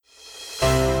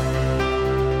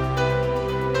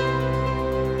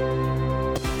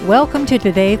Welcome to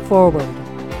Today Forward,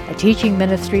 a teaching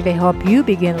ministry to help you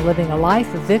begin living a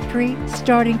life of victory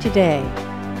starting today.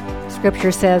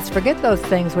 Scripture says, "Forget those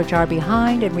things which are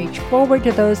behind and reach forward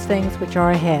to those things which are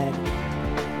ahead."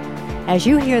 As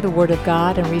you hear the Word of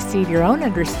God and receive your own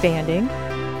understanding,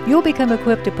 you'll become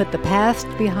equipped to put the past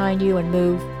behind you and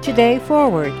move today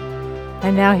forward.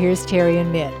 And now here's Terry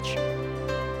and Mitch.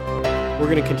 We're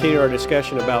going to continue our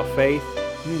discussion about faith.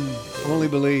 Only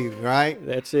believe, right?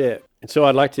 That's it. And so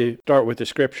I'd like to start with the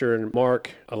scripture in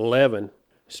Mark 11,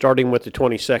 starting with the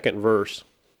 22nd verse.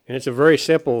 And it's a very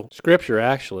simple scripture,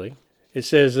 actually. It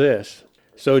says this,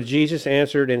 "So Jesus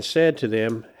answered and said to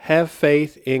them, 'Have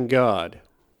faith in God.'"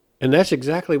 And that's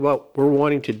exactly what we're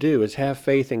wanting to do, is have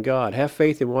faith in God. Have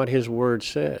faith in what His Word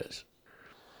says.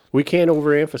 We can't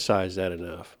overemphasize that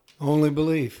enough. Only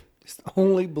believe. Just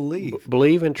only believe.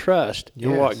 Believe and trust in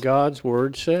Yes. what God's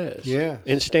Word says. Yes.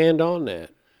 And stand on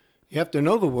that. You have to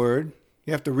know the Word.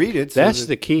 You have to read it. That's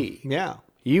the key. Yeah.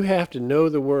 You have to know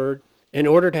the Word in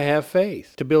order to have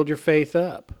faith, to build your faith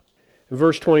up. In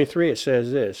verse 23 it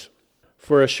says this,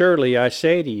 "For assuredly I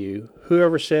say to you,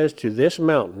 whoever says to this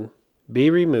mountain, 'Be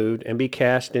removed and be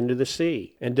cast into the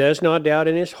sea,' and does not doubt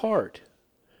in his heart,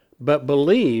 but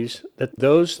believes that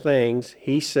those things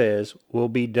he says will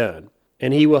be done,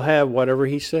 and he will have whatever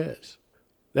he says."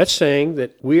 That's saying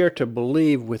that we are to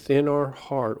believe within our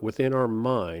heart, within our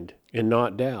mind, and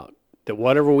not doubt. That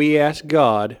whatever we ask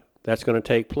God, that's going to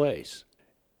take place.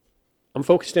 I'm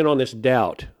focused in on this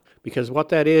doubt, because what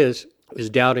that is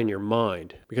doubt in your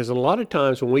mind. Because a lot of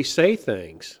times when we say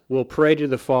things, we'll pray to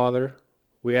the Father,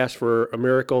 we ask for a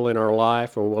miracle in our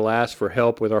life, or we'll ask for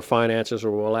help with our finances,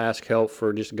 or we'll ask help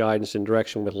for just guidance and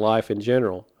direction with life in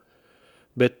general.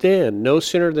 But then, no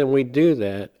sooner than we do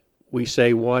that, we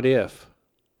say, "What if?"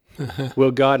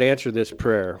 Will God answer this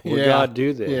prayer? Will God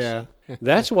do this? Yeah.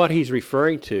 That's what he's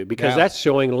referring to, because that's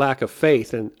showing lack of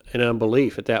faith and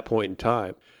unbelief at that point in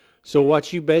time. So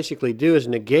what you basically do is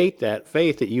negate that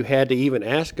faith that you had to even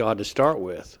ask God to start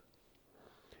with.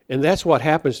 And that's what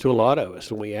happens to a lot of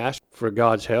us when we ask for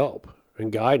God's help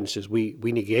and guidance, is we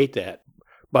negate that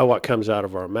by what comes out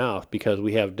of our mouth, because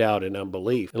we have doubt and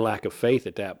unbelief and lack of faith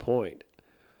at that point.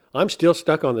 I'm still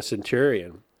stuck on the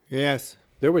centurion. Yes.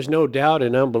 There was no doubt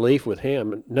and unbelief with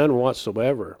him, none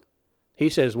whatsoever. He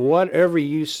says, "Whatever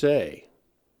you say,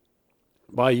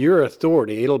 by your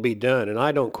authority, it'll be done." And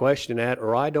I don't question that,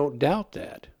 or I don't doubt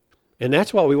that. And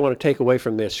that's what we want to take away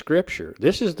from this scripture.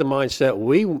 This is the mindset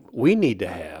we need to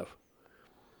have,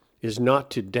 is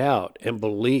not to doubt and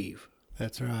believe.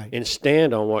 That's right. And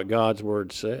stand on what God's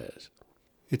Word says.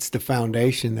 It's the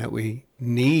foundation that we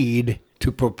need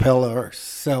to propel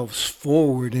ourselves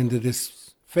forward into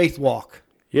this faith walk.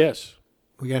 Yes.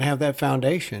 We got to have that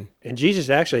foundation. And Jesus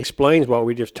actually explains what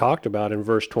we just talked about in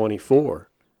verse 24.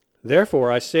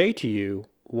 "Therefore I say to you,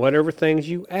 whatever things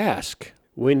you ask,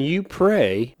 when you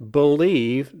pray,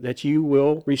 believe that you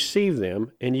will receive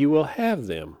them and you will have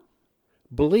them."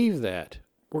 Believe that.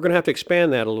 We're going to have to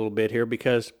expand that a little bit here,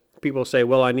 because people say,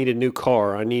 "Well, I need a new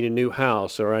car, I need a new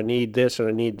house, or I need this and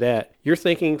I need that." You're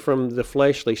thinking from the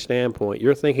fleshly standpoint.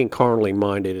 You're thinking carnally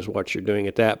minded is what you're doing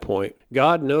at that point.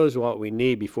 God knows what we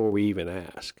need before we even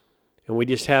ask. And we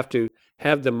just have to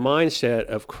have the mindset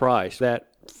of Christ, that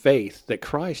faith that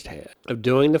Christ had, of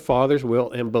doing the Father's will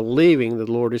and believing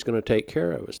the Lord is going to take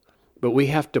care of us. But we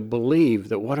have to believe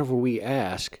that whatever we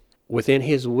ask within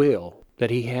His will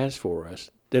that He has for us,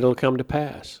 that it'll come to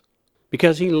pass.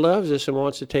 Because He loves us and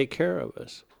wants to take care of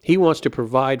us. He wants to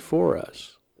provide for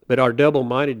us. But our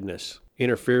double-mindedness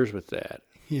interferes with that.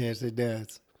 Yes, it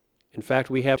does. In fact,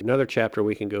 we have another chapter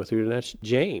we can go through, and that's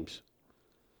James.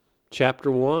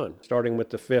 Chapter 1, starting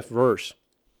with the 5th verse.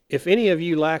 "If any of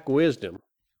you lack wisdom,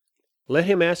 let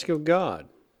him ask of God,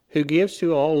 who gives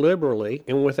to all liberally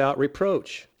and without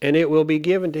reproach, and it will be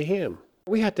given to him."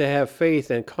 We have to have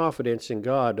faith and confidence in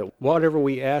God that whatever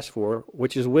we ask for,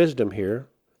 which is wisdom here,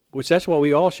 which that's what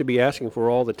we all should be asking for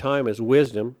all the time, is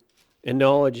wisdom and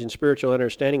knowledge and spiritual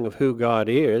understanding of who God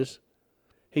is.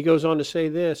 He goes on to say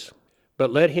this,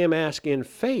 "But let him ask in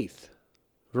faith."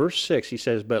 Verse 6, he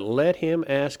says, "But let him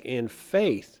ask in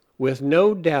faith, with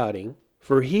no doubting,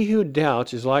 for he who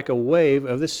doubts is like a wave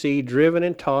of the sea driven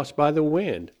and tossed by the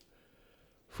wind.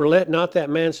 For let not that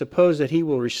man suppose that he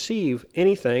will receive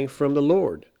anything from the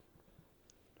Lord."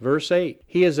 Verse 8,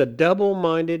 "He is a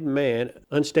double-minded man,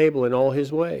 unstable in all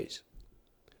his ways."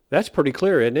 That's pretty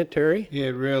clear, isn't it, Terry?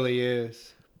 It really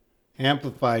is.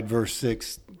 Amplified verse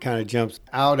 6 kind of jumps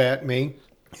out at me.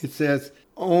 It says,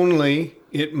 "Only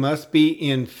it must be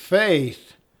in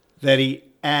faith that he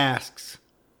asks,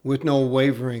 with no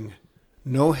wavering,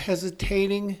 no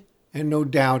hesitating, and no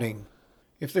doubting."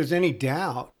 If there's any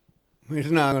doubt, it's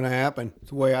not going to happen. It's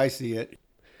the way I see it.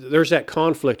 There's that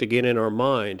conflict again in our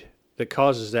mind that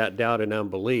causes that doubt and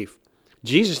unbelief.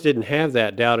 Jesus didn't have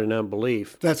that doubt and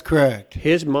unbelief. That's correct.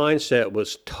 His mindset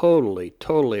was totally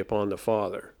upon the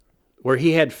Father. Where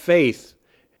he had faith,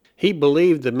 he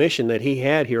believed the mission that he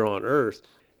had here on earth,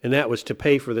 and that was to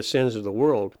pay for the sins of the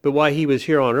world. But while he was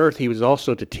here on earth, he was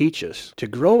also to teach us, to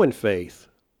grow in faith.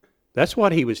 That's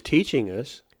what he was teaching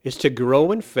us, is to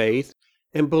grow in faith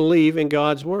and believe in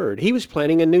God's word. He was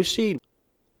planting a new seed,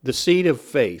 the seed of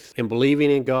faith and believing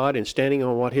in God and standing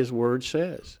on what his word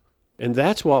says. And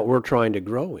that's what we're trying to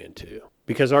grow into.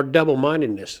 Because our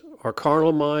double-mindedness, our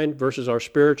carnal mind versus our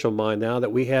spiritual mind now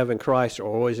that we have in Christ are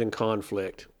always in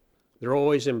conflict. They're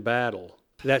always in battle.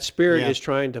 That spirit is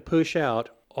trying to push out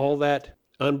all that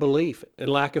unbelief and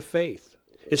lack of faith.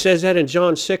 It says that in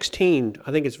John 16,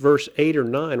 I think it's verse 8 or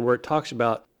 9, where it talks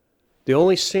about the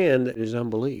only sin that is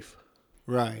unbelief.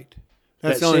 Right.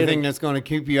 That's the only thing that's going to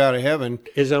keep you out of heaven.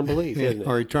 Is unbelief, isn't it?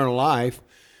 Or eternal life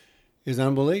is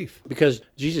unbelief. Because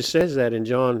Jesus says that in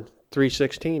John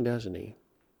 3:16, doesn't he?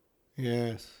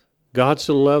 Yes. God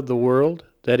so loved the world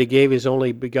that he gave his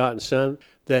only begotten Son,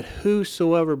 that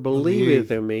whosoever believeth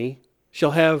in me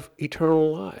shall have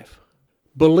eternal life.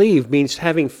 Believe means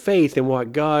having faith in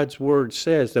what God's word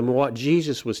says and what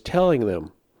Jesus was telling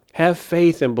them. Have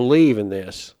faith and believe in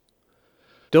this.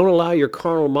 Don't allow your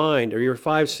carnal mind or your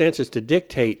five senses to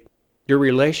dictate your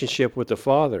relationship with the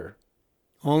Father.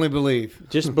 Only believe.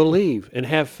 Just believe and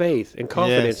have faith and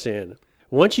confidence in.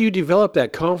 Once you develop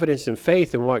that confidence and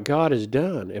faith in what God has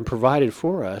done and provided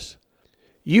for us,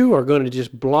 you are going to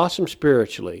just blossom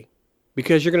spiritually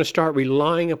because you're going to start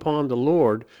relying upon the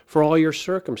Lord for all your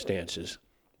circumstances.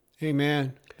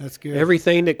 Amen. That's good.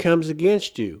 Everything that comes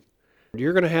against you,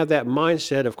 you're going to have that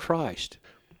mindset of Christ,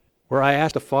 where I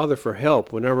ask the Father for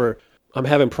help whenever I'm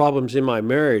having problems in my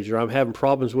marriage, or I'm having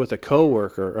problems with a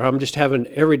coworker, or I'm just having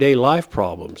everyday life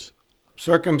problems.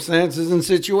 Circumstances and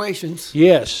situations.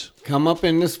 Yes. Come up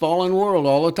in this fallen world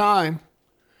all the time.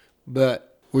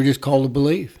 But we're just called to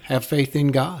believe. Have faith in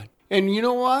God. And you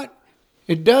know what?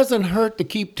 It doesn't hurt to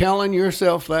keep telling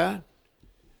yourself that,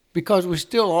 because we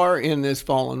still are in this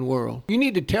fallen world. You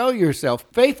need to tell yourself,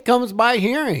 faith comes by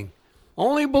hearing.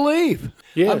 Only believe.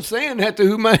 Yes. I'm saying that to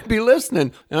who might be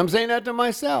listening, and I'm saying that to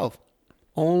myself.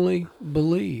 Only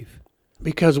believe.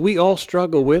 Because we all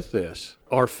struggle with this,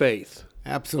 our faith.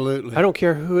 Absolutely. I don't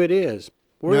care who it is.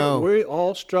 We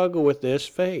all struggle with this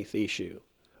faith issue.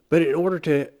 But in order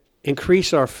to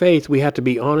increase our faith, we have to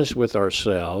be honest with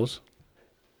ourselves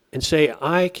and say,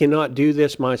 I cannot do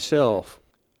this myself.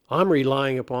 I'm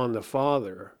relying upon the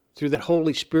Father through that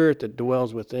Holy Spirit that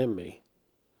dwells within me.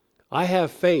 I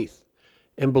have faith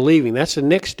and believing. That's the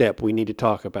next step we need to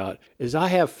talk about, is I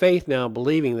have faith now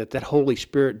believing that that Holy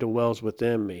Spirit dwells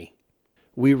within me.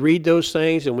 We read those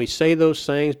things and we say those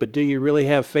things, but do you really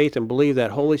have faith and believe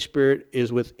that Holy Spirit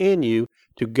is within you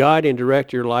to guide and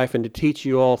direct your life and to teach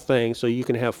you all things so you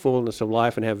can have fullness of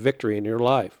life and have victory in your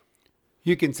life?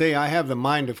 You can say, I have the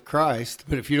mind of Christ,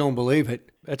 but if you don't believe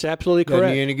it, that's absolutely correct.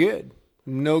 doesn't do any good.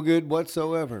 No good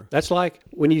whatsoever. That's like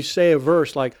when you say a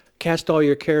verse like, cast all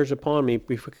your cares upon me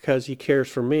because he cares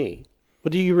for me. Well,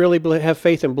 do you really have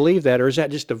faith and believe that, or is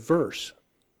that just a verse?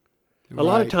 A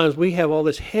lot of times we have all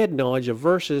this head knowledge of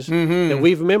verses that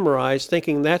we've memorized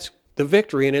thinking that's the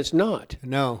victory, and it's not.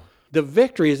 No. The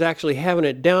victory is actually having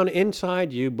it down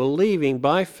inside you, believing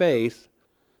by faith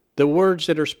the words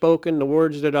that are spoken, the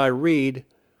words that I read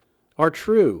are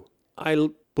true. I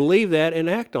believe that and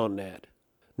act on that.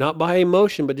 Not by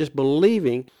emotion, but just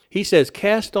believing. He says,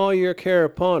 cast all your care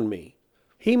upon me.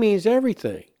 He means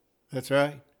everything. That's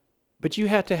right. But you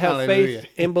have to have faith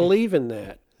and believe in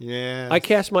that. Yeah. I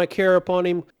cast my care upon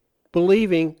him,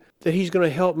 believing that he's going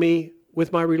to help me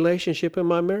with my relationship and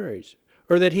my marriage,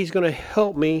 or that he's going to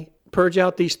help me purge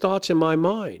out these thoughts in my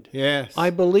mind. Yes.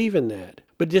 I believe in that.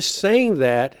 But just saying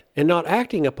that and not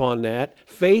acting upon that,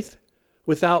 faith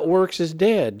without works is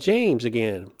dead. James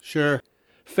again. Sure.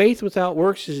 Faith without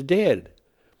works is dead.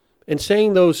 And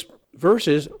saying those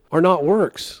verses are not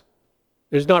works.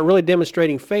 It's not really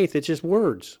demonstrating faith. It's just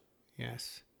words.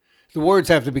 Yes. The words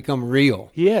have to become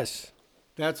real. Yes.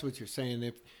 That's what you're saying.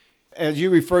 If, as you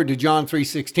referred to John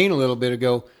 3:16 a little bit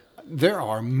ago, there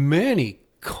are many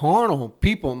carnal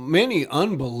people, many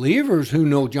unbelievers who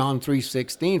know John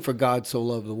 3:16, for God so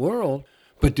loved the world.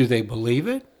 But do they believe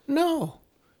it? No.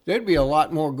 There'd be a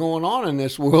lot more going on in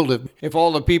this world if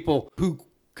all the people who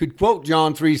could quote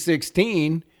John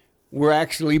 3:16 were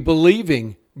actually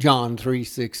believing John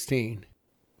 3:16.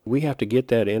 We have to get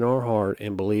that in our heart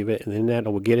and believe it, and then that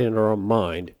will get into our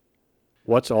mind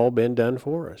what's all been done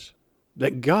for us.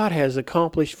 that God has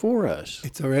accomplished for us.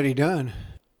 It's already done.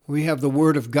 We have the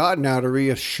Word of God now to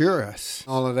reassure us,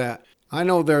 all of that. I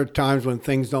know there are times when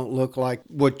things don't look like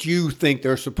what you think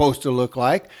they're supposed to look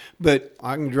like, but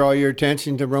I can draw your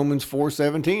attention to Romans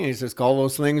 4:17. He says, call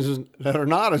those things that are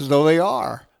not as though they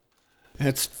are.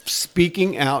 That's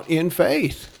speaking out in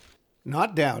faith,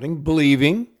 not doubting,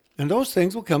 believing, and those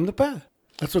things will come to pass.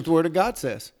 That's what the Word of God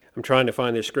says. I'm trying to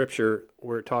find this scripture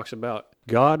where it talks about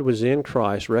God was in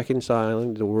Christ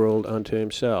reconciling the world unto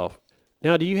himself.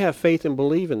 Now, do you have faith and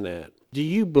believe in that? Do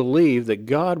you believe that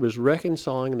God was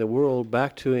reconciling the world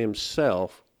back to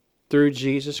himself through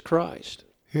Jesus Christ?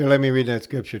 Here, let me read that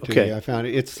scripture to Okay. you. I found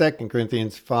it. It's 2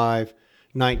 Corinthians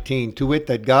 5:19. To wit,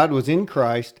 that God was in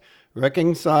Christ,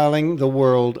 reconciling the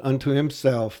world unto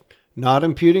himself, not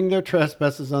imputing their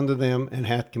trespasses unto them, and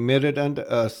hath committed unto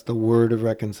us the word of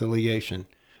reconciliation.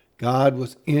 God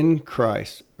was in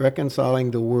Christ,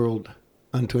 reconciling the world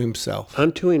unto himself.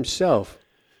 Unto himself.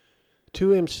 To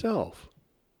himself.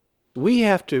 We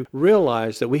have to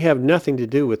realize that we have nothing to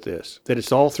do with this, that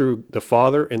it's all through the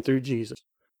Father and through Jesus.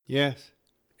 Yes.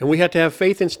 And we have to have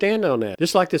faith and stand on that.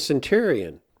 Just like the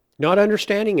centurion, not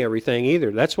understanding everything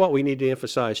either. That's what we need to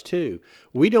emphasize too.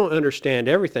 We don't understand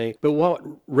everything, but what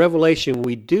revelation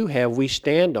we do have, we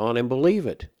stand on and believe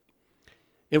it.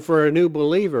 And for a new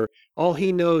believer, all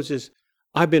he knows is,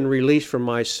 I've been released from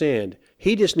my sin.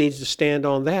 He just needs to stand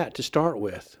on that to start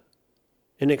with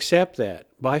and accept that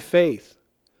by faith.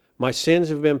 My sins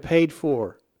have been paid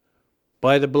for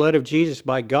by the blood of Jesus,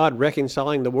 by God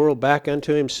reconciling the world back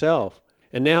unto himself.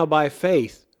 And now by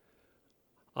faith,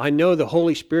 I know the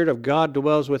Holy Spirit of God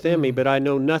dwells within me, but I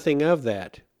know nothing of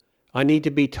that. I need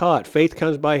to be taught. Faith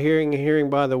comes by hearing, and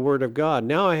hearing by the Word of God.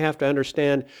 Now I have to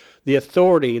understand the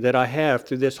authority that I have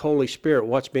through this Holy Spirit,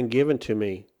 what's been given to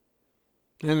me.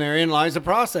 And therein lies the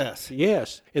process.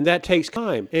 Yes, and that takes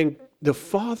time. And the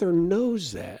Father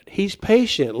knows that. He's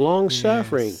patient,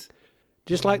 long-suffering. Yes.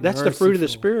 Just like that's the fruit of the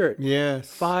Merciful. Spirit.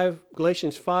 Yes.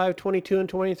 Galatians 5:22 and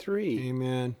 23.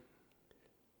 Amen.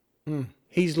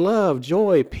 He's love,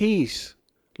 joy, peace,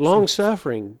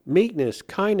 long-suffering, meekness,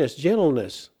 kindness,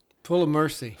 gentleness, Full of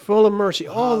mercy. full of mercy,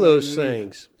 all those Hallelujah.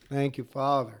 things. Thank you,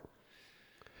 Father.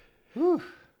 Whew.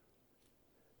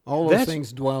 All those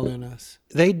things dwell in us.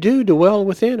 They do dwell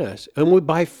within us. And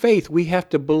by faith, we have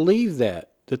to believe that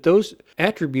those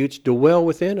attributes dwell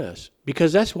within us,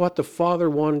 because that's what the Father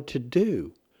wanted to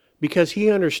do, because he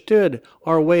understood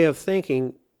our way of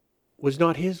thinking was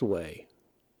not his way.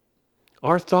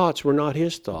 Our thoughts were not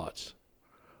his thoughts.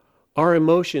 Our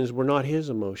emotions were not his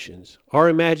emotions. Our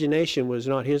imagination was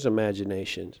not his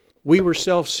imagination. We were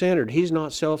self-centered. He's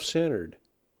not self-centered.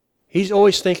 He's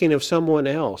always thinking of someone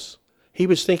else. He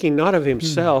was thinking not of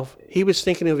himself. He was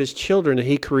thinking of his children that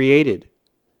he created.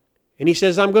 And he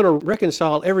says, I'm going to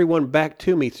reconcile everyone back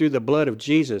to me through the blood of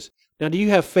Jesus. Now, do you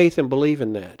have faith and believe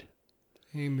in that?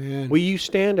 Amen. Will you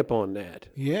stand upon that?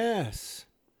 Yes.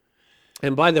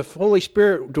 And by the Holy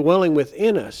Spirit dwelling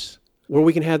within us, where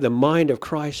we can have the mind of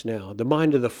Christ now, the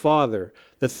mind of the Father,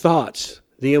 the thoughts,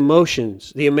 the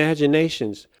emotions, the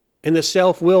imaginations, and the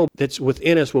self-will that's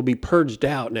within us will be purged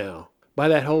out now by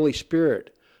that Holy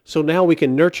Spirit. So now we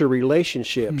can nurture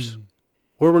relationships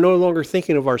where we're no longer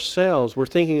thinking of ourselves. We're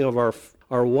thinking of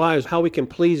our wives, how we can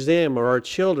please them, or our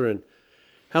children,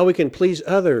 how we can please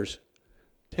others.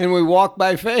 And we walk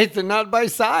by faith and not by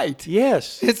sight.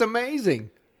 Yes. It's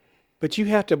amazing. But you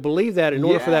have to believe that in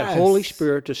order for that Holy Yes.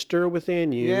 Spirit to stir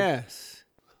within you Yes.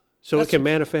 so it can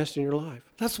manifest in your life.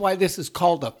 That's why this is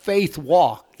called a faith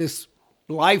walk, this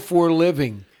life we're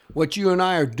living. What you and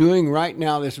I are doing right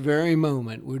now, this very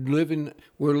moment, we're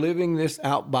living this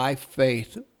out by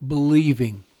faith,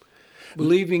 believing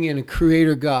in a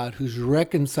creator God who's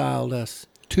reconciled us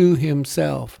to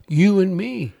himself, you and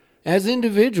me, as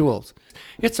individuals.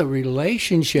 It's a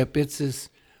relationship. It's this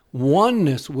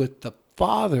oneness with the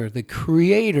Father, the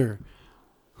creator,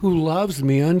 who loves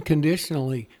me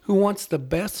unconditionally, who wants the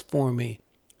best for me.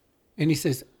 And he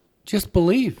says, just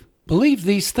believe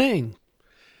these things.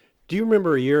 Do you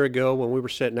remember a year ago when we were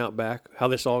sitting out back, how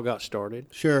this all got started?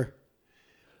 Sure.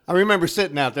 I remember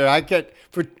sitting out there.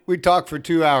 We talked for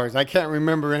 2 hours. I can't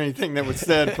remember anything that was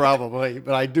said probably,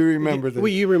 but I do remember Well,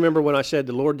 you remember when I said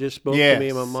the Lord just spoke to me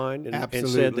in my mind and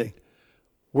said that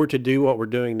we're to do what we're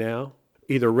doing now,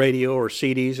 either radio or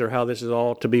CDs or how this is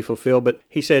all to be fulfilled. But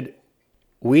he said,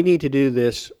 we need to do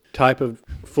this type of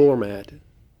format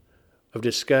of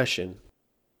discussion.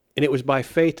 And it was by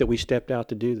faith that we stepped out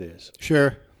to do this,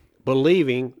 Sure.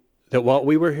 believing that what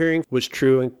we were hearing was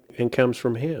true and comes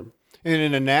from him. And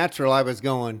in the natural, I was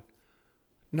going,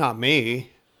 not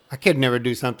me. I could never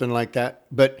do something like that.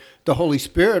 But the Holy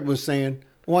Spirit was saying,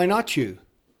 Why not you?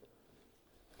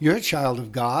 You're a child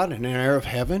of God and an heir of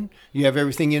heaven. You have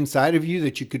everything inside of you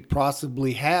that you could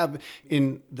possibly have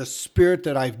in the spirit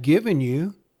that I've given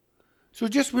you. So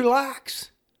just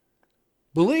relax.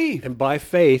 Believe. And by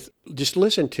faith, just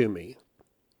listen to me.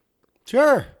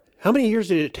 Sure. How many years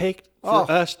did it take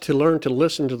for us to learn to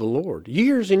listen to the Lord?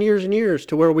 Years and years and years,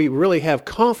 to where we really have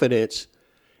confidence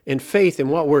and faith in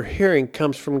what we're hearing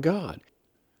comes from God.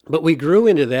 But we grew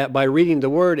into that by reading the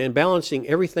Word and balancing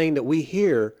everything that we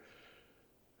hear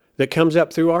that comes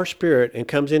up through our spirit and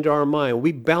comes into our mind.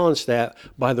 We balance that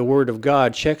by the Word of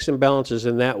God, checks and balances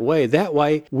in that way. That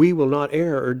way, we will not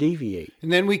err or deviate.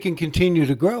 And then we can continue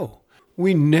to grow.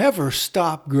 We never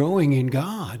stop growing in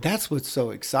God. That's what's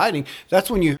so exciting. That's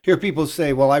when you hear people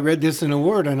say, well, I read this in the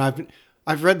Word and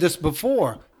I've read this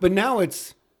before, but now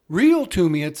it's real to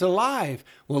me. It's alive.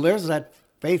 Well, there's that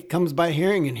faith comes by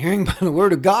hearing and hearing by the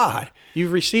Word of God.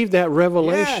 You've received that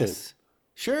revelation. Yes,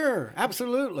 sure,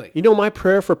 absolutely. You know, my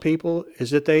prayer for people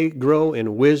is that they grow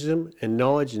in wisdom and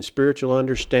knowledge and spiritual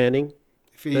understanding.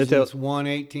 Ephesians 1,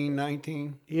 18,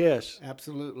 19. Yes.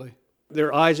 Absolutely.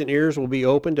 Their eyes and ears will be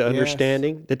open to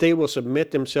understanding, that they will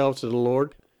submit themselves to the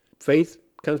Lord. Faith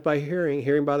comes by hearing,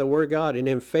 hearing by the Word of God. And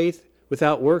then faith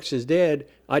without works is dead.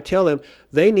 I tell them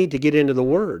they need to get into the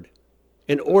Word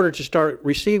in order to start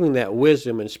receiving that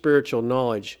wisdom and spiritual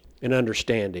knowledge and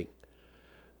understanding.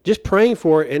 Just praying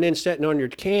for it and then sitting on your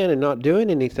can and not doing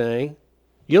anything,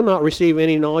 you'll not receive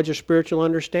any knowledge or spiritual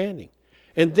understanding.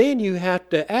 And then you have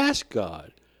to ask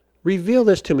God, reveal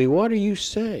this to me. What are you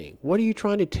saying? What are you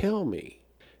trying to tell me?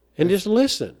 And just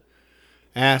listen.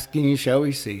 Ask and you shall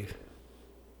receive.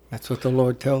 That's what the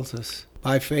Lord tells us.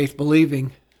 By faith,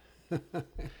 believing.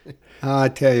 I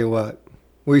tell you what,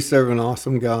 we serve an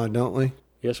awesome God, don't we?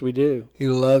 Yes, we do. He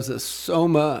loves us so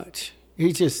much.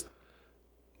 It's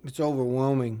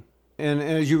overwhelming. And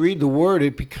as you read the Word,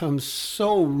 it becomes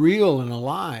so real and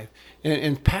alive.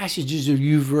 And passages that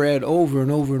you've read over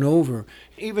and over and over.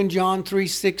 Even John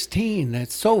 3:16,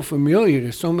 that's so familiar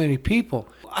to so many people.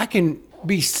 I can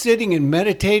be sitting and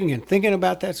meditating and thinking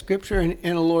about that scripture, and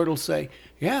the Lord will say,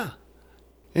 yeah,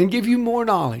 and give you more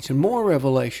knowledge and more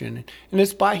revelation. And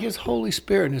it's by His Holy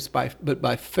Spirit, and but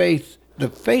by faith. The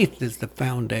faith is the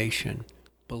foundation.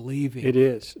 Believing. It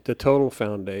is the total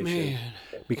foundation. Man,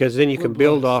 because then you can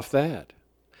build off that.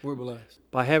 we're blessed.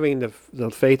 By having the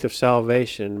faith of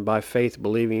salvation, by faith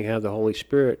believing you have the Holy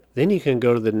Spirit, then you can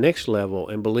go to the next level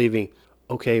and believing,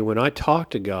 okay, when I talk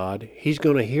to God, He's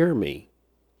going to hear me.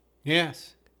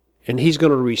 Yes. And He's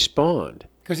going to respond.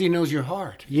 Because He knows your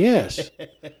heart. Yes.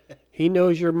 He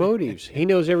knows your motives. He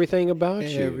knows everything about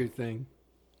you. Everything.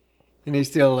 And He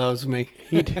still loves me.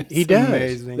 He It's does.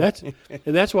 amazing.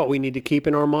 That's what we need to keep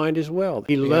in our mind as well.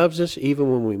 He loves us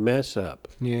even when we mess up.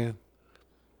 Yeah.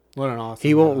 What an awesome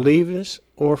He won't God. leave us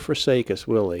or forsake us,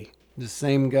 will He? The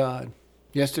same God.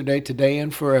 Yesterday, today,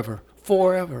 and forever.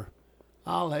 Forever.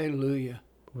 Hallelujah.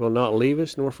 Will not leave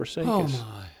us nor forsake Oh, us.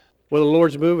 my. Well, the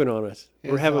Lord's moving on us.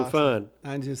 We're It's having awesome. fun.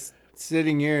 I'm just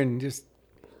sitting here and just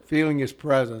feeling His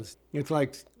presence. It's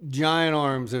like giant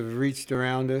arms have reached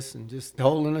around us and just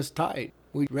holding us tight.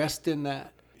 We rest in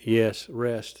that. Yes,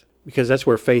 rest. Because that's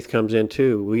where faith comes in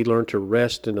too. We learn to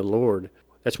rest in the Lord.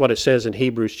 That's what it says in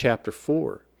Hebrews chapter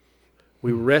 4.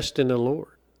 We rest in the Lord.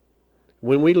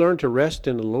 When we learn to rest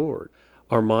in the Lord,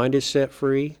 our mind is set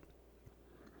free.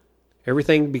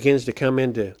 Everything begins to come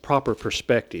into proper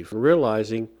perspective,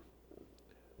 realizing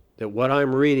that what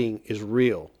I'm reading is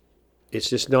real. It's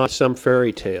just not some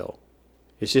fairy tale.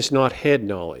 It's just not head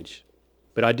knowledge.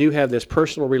 But I do have this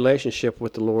personal relationship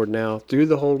with the Lord now through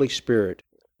the Holy Spirit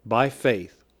by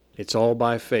faith. It's all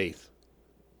by faith.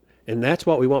 And that's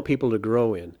what we want people to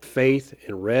grow in, faith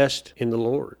and rest in the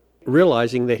Lord,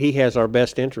 realizing that He has our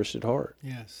best interest at heart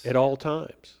Yes. at all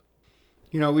times.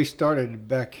 You know, we started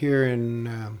back here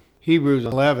in Hebrews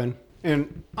 11,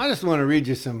 and I just want to read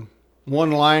you some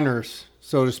one-liners,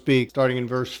 so to speak, starting in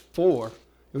verse 4.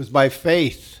 It was by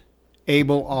faith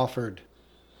Abel offered.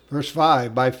 Verse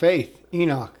 5, by faith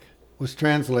Enoch was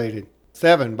translated.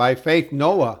 7, by faith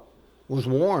Noah was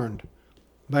warned.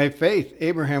 By faith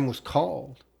Abraham was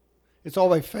called. It's all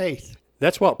by faith.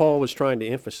 That's what Paul was trying to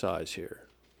emphasize here.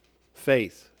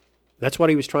 Faith. That's what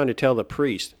he was trying to tell the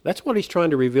priest. That's what he's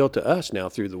trying to reveal to us now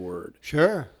through the Word.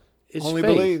 Sure. It's Only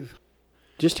faith. believe.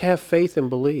 Just have faith and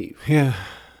believe. Yeah.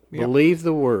 Yep. Believe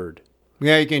the Word.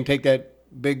 Yeah, you can take that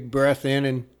big breath in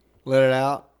and let it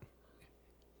out.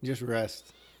 Just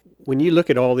rest. When you look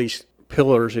at all these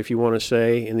pillars, if you want to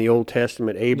say, in the Old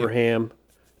Testament, Abraham,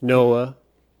 Noah,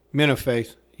 Men of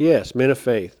faith. yes, men of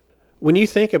faith. When you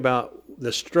think about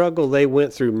the struggle they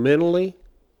went through mentally,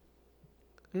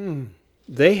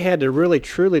 They had to really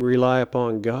truly rely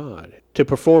upon God to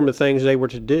perform the things they were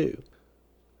to do.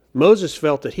 Moses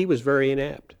felt that he was very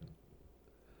inept,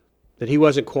 that he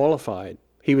wasn't qualified.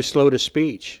 He was slow to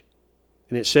speech.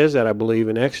 And it says that, I believe,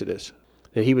 in Exodus,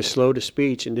 that he was slow to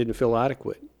speech and didn't feel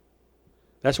adequate.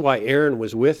 That's why Aaron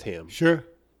was with him. Sure.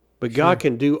 But God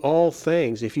can do all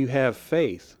things if you have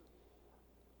faith.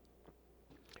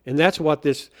 And that's what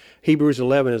this Hebrews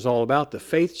 11 is all about, the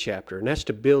faith chapter. And that's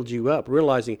to build you up,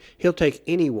 realizing he'll take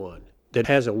anyone that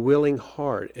has a willing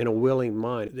heart and a willing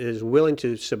mind, that is willing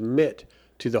to submit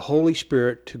to the Holy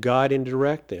Spirit to guide and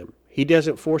direct them. He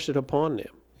doesn't force it upon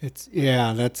them.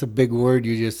 That's a big word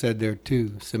you just said there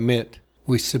too. Submit.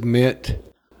 We submit,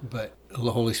 but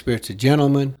the Holy Spirit's a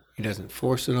gentleman. He doesn't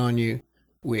force it on you.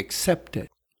 We accept it.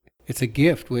 It's a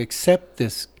gift. We accept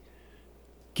this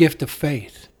gift of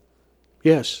faith.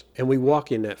 Yes, and we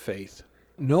walk in that faith.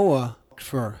 Noah,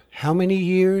 for how many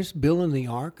years building the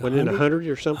ark? Wasn't it 100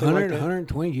 or something 100, like that?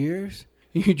 120 years?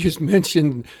 You just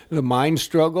mentioned the mind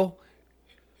struggle.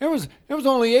 There was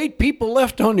only 8 people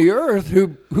left on the earth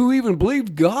who even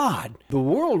believed God. The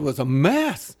world was a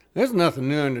mess. There's nothing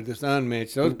new under the sun,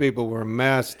 Mitch. Those people were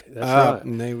messed up, right.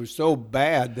 and they were so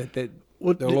bad that the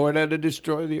Lord had to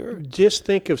destroy the earth. Just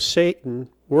think of Satan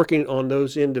working on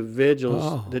those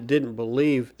individuals that didn't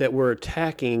believe, that were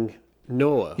attacking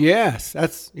Noah. Yes,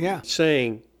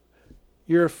 Saying,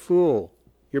 you're a fool.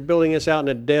 You're building this out in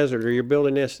a desert, or you're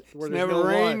building this where It's there's never no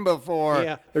rained water. before.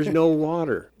 Yeah, there's no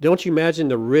water. Don't you imagine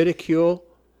the ridicule?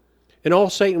 And all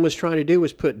Satan was trying to do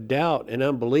was put doubt and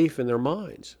unbelief in their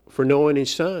minds for Noah and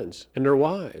his sons and their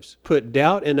wives. Put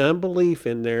doubt and unbelief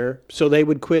in there so they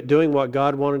would quit doing what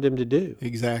God wanted them to do.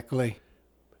 Exactly.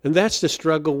 And that's the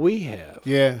struggle we have.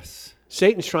 Yes.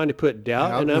 Satan's trying to put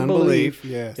doubt and unbelief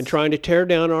yes. and trying to tear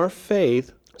down our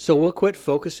faith so we'll quit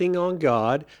focusing on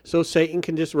God so Satan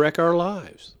can just wreck our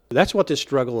lives. That's what this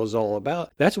struggle is all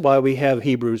about. That's why we have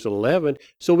Hebrews 11,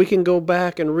 so we can go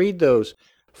back and read those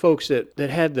folks that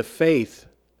had the faith.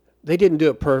 They didn't do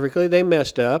it perfectly. They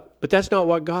messed up. But that's not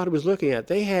what God was looking at.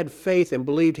 They had faith and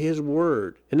believed his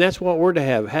word. And that's what we're to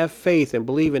have. Have faith and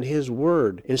believe in his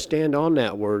word and stand on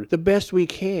that word the best we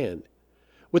can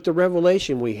with the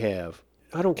revelation we have.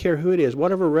 I don't care who it is.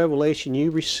 Whatever revelation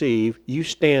you receive, you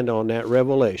stand on that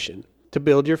revelation to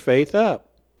build your faith up.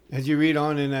 As you read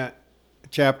on in that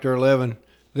chapter 11,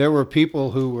 there were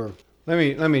people who were, let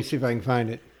me see if I can find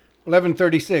it.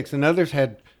 11:36, and others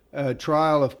had a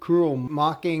trial of cruel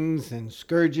mockings and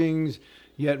scourgings,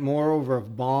 yet moreover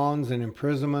of bonds and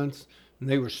imprisonments. And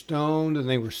they were stoned, and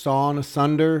they were sawn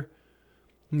asunder,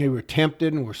 and they were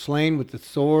tempted and were slain with the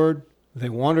sword. They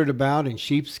wandered about in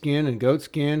sheepskin and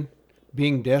goatskin,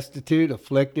 being destitute,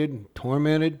 afflicted, and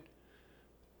tormented.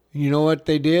 And you know what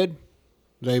they did?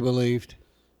 They believed.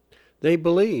 They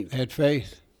believed. They had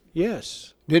faith.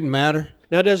 Yes. Didn't matter.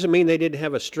 Now, it doesn't mean they didn't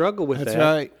have a struggle with That's that.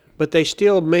 right. But they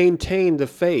still maintained the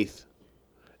faith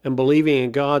and believing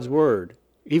in God's word,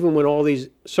 even when all these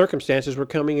circumstances were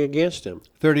coming against them.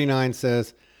 39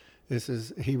 says, this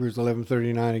is Hebrews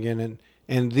 11:39 again,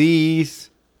 and these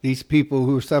people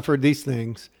who suffered these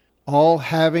things, all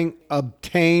having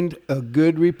obtained a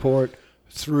good report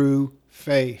through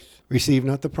faith, received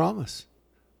not the promise,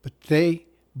 but they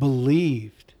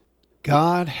believed,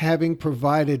 God having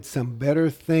provided some better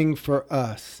thing for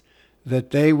us,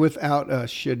 that they without us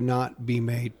should not be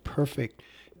made perfect.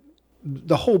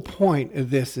 The whole point of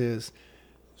this is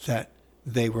that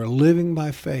they were living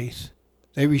by faith.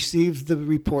 They received the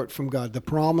report from God, the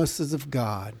promises of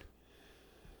God.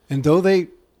 And though they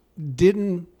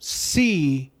didn't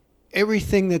see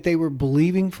everything that they were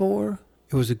believing for,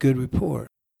 it was a good report.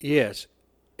 Yes,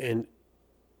 and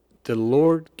the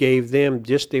Lord gave them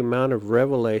just the amount of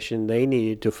revelation they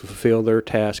needed to fulfill their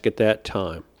task at that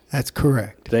time. That's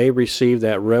correct. They received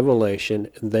that revelation,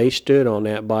 and they stood on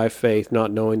that by faith, not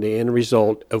knowing the end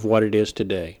result of what it is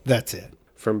today. That's it.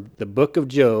 From the book of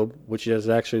Job, which is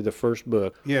actually the first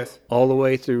book, Yes. all the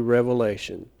way through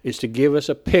Revelation, is to give us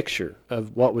a picture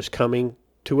of what was coming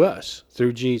to us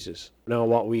through Jesus, now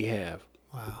what we have.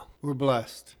 Wow. We're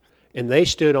blessed. And they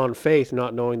stood on faith,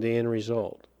 not knowing the end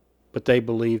result, but they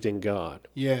believed in God.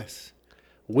 Yes.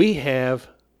 We have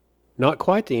not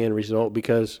quite the end result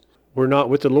because we're not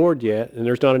with the Lord yet, and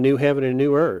there's not a new heaven and a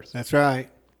new earth. That's right.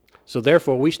 So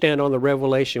therefore, we stand on the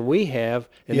revelation we have,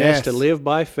 and that's to live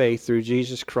by faith through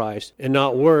Jesus Christ and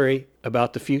not worry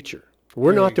about the future.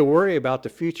 We're not to worry about the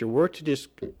future. We're to just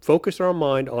focus our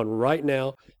mind on right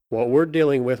now, what we're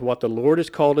dealing with, what the Lord has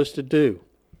called us to do.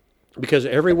 Because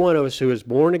every one of us who is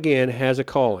born again has a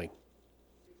calling.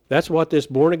 That's what this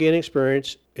born again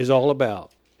experience is all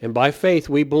about. And by faith,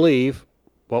 we believe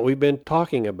what we've been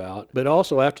talking about, but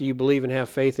also after you believe and have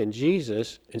faith in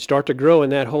Jesus and start to grow in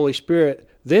that Holy Spirit,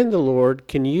 then the Lord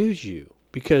can use you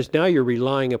because now you're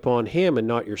relying upon Him and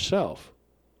not yourself.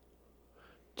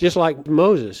 Just like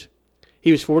Moses.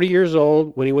 He was 40 years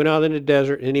old when he went out in the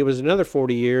desert, and he was another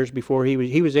 40 years before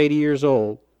he was 80 years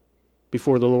old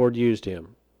before the Lord used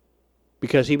him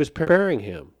because He was preparing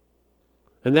him.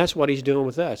 And that's what He's doing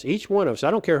with us. Each one of us,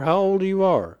 I don't care how old you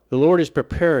are, the Lord is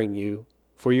preparing you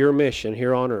for your mission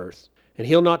here on earth. And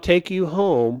He'll not take you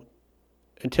home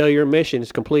until your mission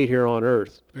is complete here on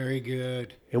earth. Very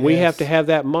good. And we have to have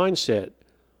that mindset.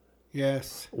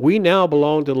 Yes. We now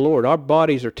belong to the Lord. Our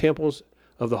bodies are temples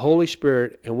of the Holy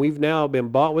Spirit, and we've now been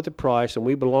bought with a price, and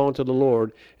we belong to the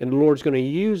Lord. And the Lord's going to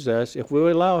use us, if we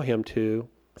allow Him to,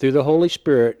 through the Holy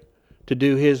Spirit, to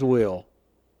do His will.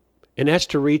 And that's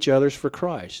to reach others for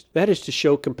Christ. That is to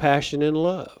show compassion and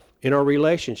love in our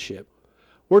relationship.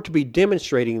 We're to be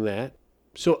demonstrating that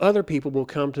so other people will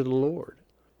come to the Lord.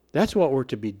 That's what we're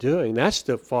to be doing. That's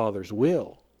the Father's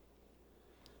will.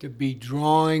 To be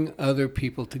drawing other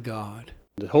people to God.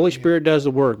 The Holy Spirit does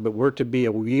the work, but we're to be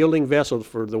a yielding vessel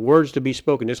for the words to be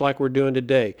spoken, just like we're doing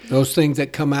today. Those things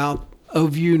that come out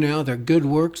of you now, they're good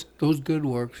works. Those good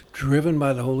works, driven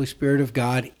by the Holy Spirit of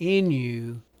God in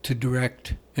you to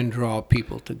direct and draw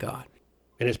people to God.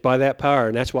 And it's by that power,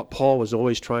 and that's what Paul was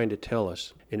always trying to tell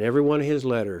us in every one of his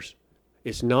letters.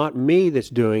 It's not me that's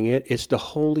doing it, it's the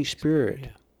Holy Spirit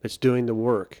that's doing the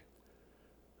work.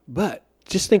 But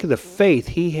just think of the faith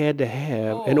he had to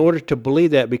have in order to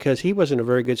believe that, because he wasn't a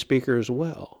very good speaker as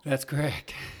well. That's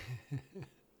correct.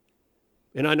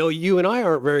 And I know you and I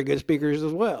aren't very good speakers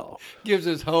as well. Gives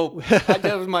us hope.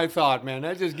 That was my thought, man.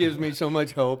 That just gives me so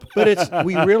much hope. But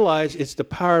we realize it's the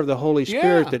power of the Holy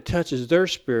Spirit that touches their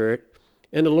spirit,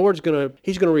 and the Lord's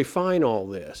He's gonna refine all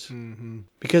this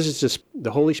because it's just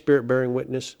the Holy Spirit bearing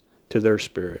witness to their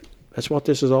spirit. That's what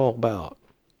this is all about.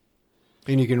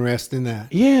 And you can rest in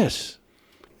that. Yes.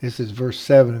 This is verse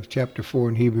 7 of chapter 4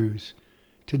 in Hebrews.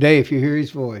 Today, if you hear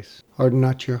His voice, harden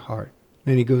not your heart.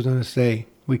 Then he goes on to say,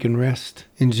 we can rest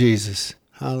in Jesus.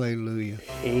 Hallelujah.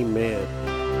 Amen.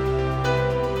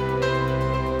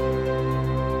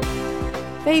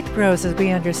 Faith grows as we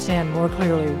understand more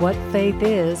clearly what faith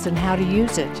is and how to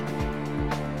use it.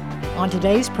 On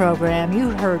today's program, you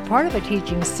heard part of a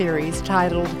teaching series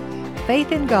titled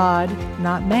Faith in God,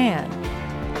 Not Man.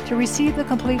 To receive the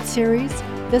complete series,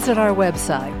 visit our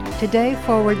website,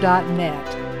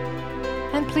 todayforward.net.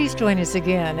 And please join us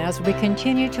again as we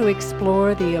continue to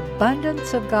explore the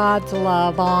abundance of God's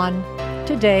love on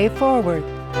Today Forward.